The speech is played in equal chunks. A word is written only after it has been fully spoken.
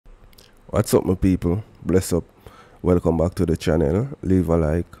What's up, my people? Bless up. Welcome back to the channel. Leave a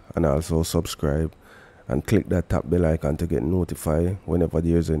like and also subscribe and click that tap bell icon to get notified whenever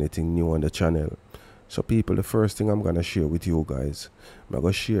there's anything new on the channel. So people, the first thing I'm gonna share with you guys, I'm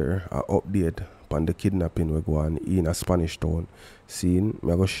gonna share an update on the kidnapping we go on in a Spanish town. Seeing, I'm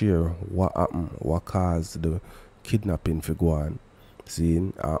gonna share what happened, what caused the kidnapping for go on.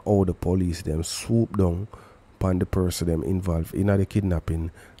 Seeing how the police them swoop down upon the person them involved in the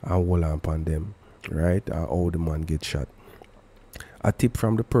kidnapping and hold on upon them, right? How the man get shot. A tip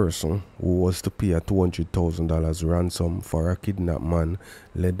from the person who was to pay a $200,000 ransom for a kidnapped man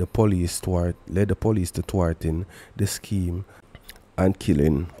led the police to thwarting the scheme and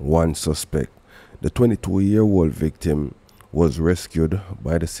killing one suspect. The 22-year-old victim was rescued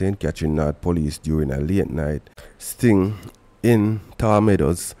by the St. Catherine police during a late night sting in Tawes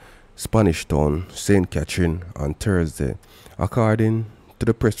Meadows, Spanish town, St. Catherine, on Thursday. According to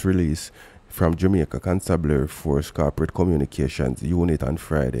the press release from Jamaica Constabulary Force Corporate Communications Unit on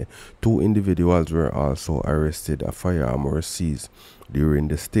Friday, 2 individuals were also arrested. A firearm was seized during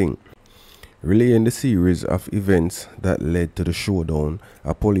the sting. Relaying the series of events that led to the showdown,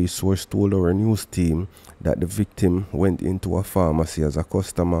 a police source told our news team that the victim went into a pharmacy as a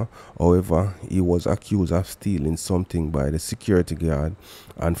customer. However, he was accused of stealing something by the security guard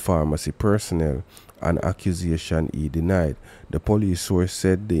and pharmacy personnel, an accusation he denied. The police source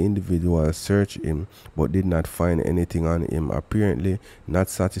said the individual searched him but did not find anything on him. Apparently not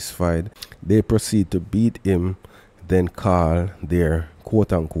satisfied, they proceed to beat him, then call their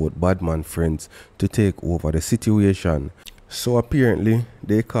quote-unquote badman friends to take over the situation. So apparently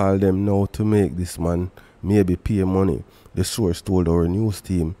they call them now to make this man maybe pay money. The source told our news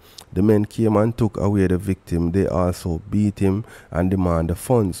team the men came and took away the victim. They also beat him and demanded the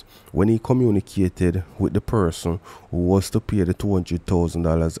funds. When he communicated with the person who was to pay the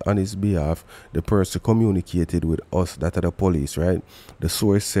 $200,000 on his behalf, the person communicated with us, that are the police, right? The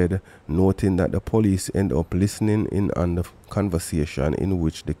source said, noting that the police end up listening in on the conversation in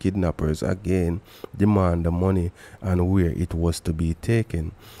which the kidnappers again demand the money and where it was to be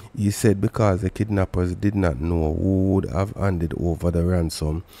taken. He said because the kidnappers did not know who would have handed over the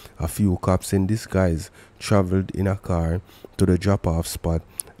ransom, a few cops in disguise traveled in a car to the drop-off spot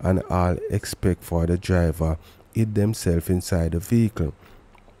and all except for the driver hid themselves inside the vehicle.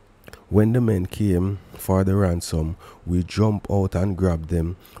 When the men came for the ransom, we jumped out and grabbed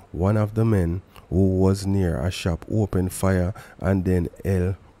them. One of the men who was near a shop opened fire and then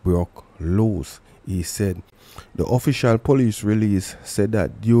hell broke loose, he said. The official police release said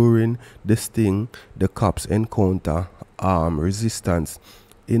that during the sting, the cops encountered armed resistance.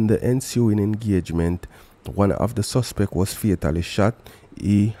 In the ensuing engagement, one of the suspects was fatally shot.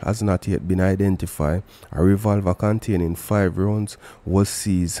 He has not yet been identified. A revolver containing 5 rounds was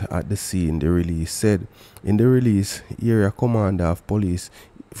seized at the scene, the release said. In the release, Area Commander of Police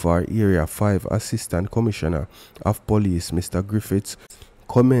for Area 5 Assistant Commissioner of Police, Mr. Griffiths,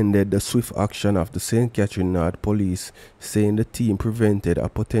 commended the swift action of the St. Catherine Police, saying the team prevented a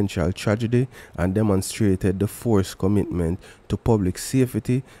potential tragedy and demonstrated the force's commitment to public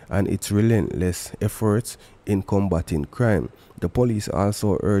safety and its relentless efforts in combating crime. The police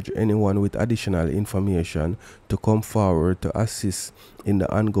also urged anyone with additional information to come forward to assist in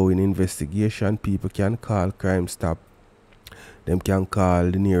the ongoing investigation. People can call Crime Stop. Them can call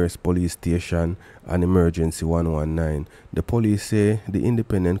the nearest police station and emergency 119. The police say the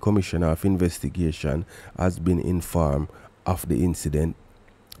Independent Commissioner of Investigation has been informed of the incident.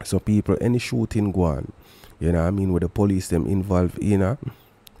 So people, any shooting go on, you know what I mean, with the police them involved in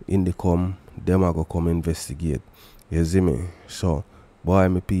the come, them are go come investigate. You see me? So, boy,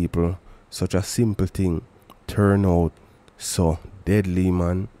 my people, such a simple thing turn out so deadly,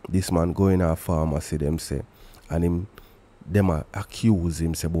 man. This man go in a pharmacy, them say, and them accuse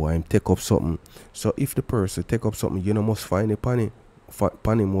him, say, boy, him take up something. So if the person take up something, you know, must find a pan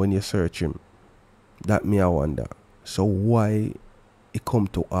him when you search him. That me I wonder. So why it come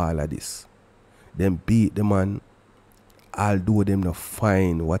to all of this? Them beat the man, although them not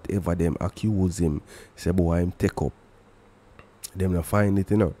find whatever them accuse him, say, boy, him take up. Them not find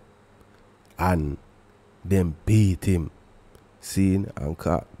it, you know. And them beat him. Seen and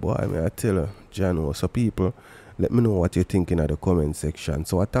caught. Boy, I mean, I tell you, Jano. So people, let me know what you're thinking in the comment section.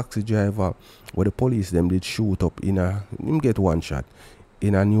 So a taxi driver where the police them did shoot up in him get one shot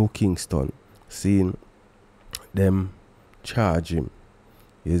in a New Kingston. Seeing them charge him.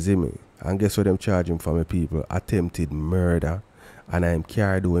 You see me? And guess what them charge him for, my people? Attempted murder. And I'm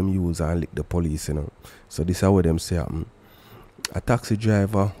carried him use and lick the police, you know. So this is what them say happen. A taxi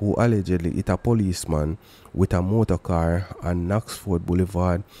driver who allegedly hit a policeman with a motor car on Knoxford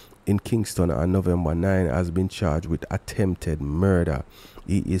Boulevard in Kingston on November 9 has been charged with attempted murder.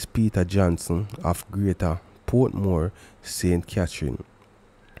 He is Peter Johnson of Greater Portmore, St. Cathering.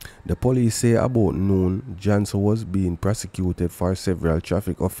 The police say about noon, Johnson was being prosecuted for several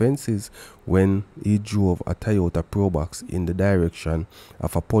traffic offences when he drove a Toyota Probox in the direction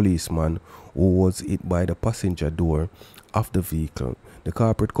of a policeman who was hit by the passenger door of the vehicle. The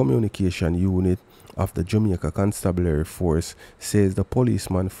Corporate Communication Unit of the Jamaica Constabulary Force says the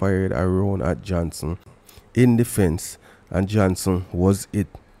policeman fired a round at Johnson in defense, and Johnson was hit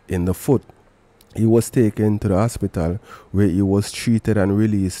in the foot. He was taken to the hospital where he was treated and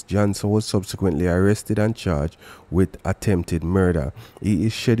released. Johnson was subsequently arrested and charged with attempted murder. He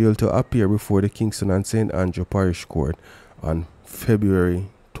is scheduled to appear before the Kingston and St. Andrew Parish Court on February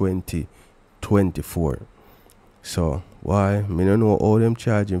 2024. So, why? Me don't know how them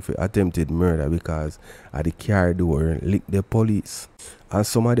charge him for attempted murder, because at the car door lick the police. And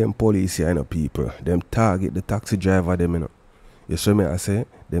some of them police here, you know, people, them target the taxi driver them, you know. You see me I say?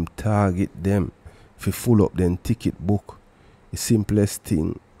 Them target them. If you full up them ticket book, the simplest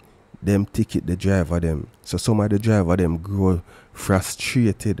thing, them ticket the driver them. So some of the driver them grow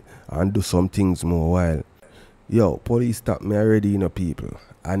frustrated and do some things more while. Yo, police stop me already, you know, people,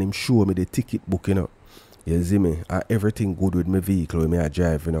 and him show me the ticket book, you know. You see me, and everything good with my vehicle when I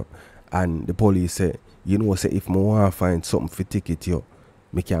drive, you know. And the police say, you know, say if I want to find something for ticket, yo,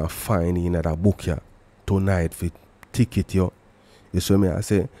 me can find in that book here tonight for ticket, yo. You see me I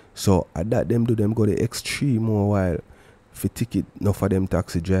say, so at that them do them go the extreme more while for ticket enough for them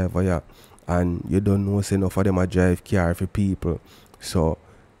taxi driver, yeah. And you don't know say enough for them a drive car for people. So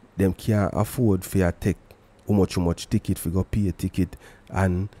them can't afford for take how much ticket for go pay a ticket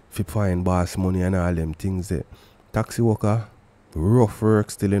and for find boss money and all them things there. Taxi worker, rough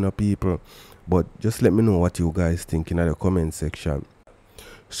work still in the people. But just let me know what you guys think in the comment section.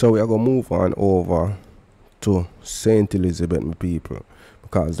 So we are gonna move on over to St. Elizabeth, my people,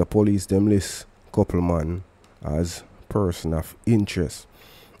 because the police them list couple man as person of interest.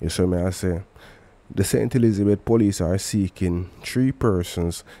 You see me I say, the St. Elizabeth police are seeking 3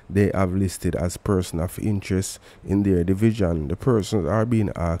 persons they have listed as person of interest in their division. The persons are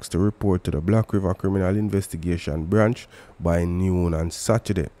being asked to report to the Black River Criminal Investigation Branch by noon on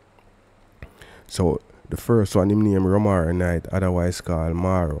Saturday. So the first one him named Romar Knight, otherwise called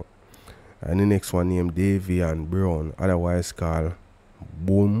Maro. And the next one named Davian Brown, otherwise called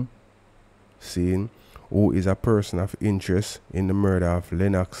Boom Scene, who is a person of interest in the murder of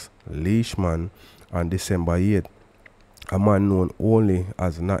Lennox Leishman on December 8th. A man known only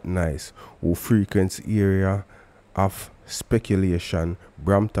as Not Nice, who frequents area of Speculation,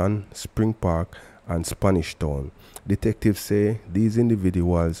 Brampton, Spring Park, and Spanish Town. Detectives say these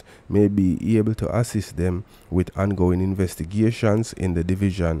individuals may be able to assist them with ongoing investigations in the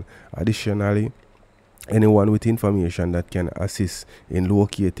division. Additionally, anyone with information that can assist in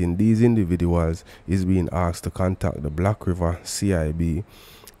locating these individuals is being asked to contact the Black River CIB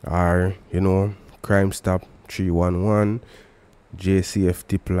or, you know, Crime Stop 311, JCF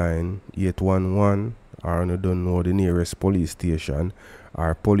tip line 811, or you don't know the nearest police station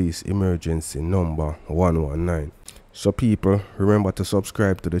or police emergency number 119. So people, remember to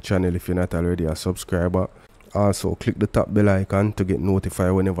subscribe to the channel if you're not already a subscriber. Also click the top bell icon to get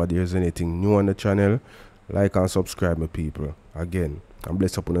notified whenever there's anything new on the channel. Like and subscribe, my people. Again, and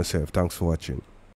bless upon yourself. Thanks for watching.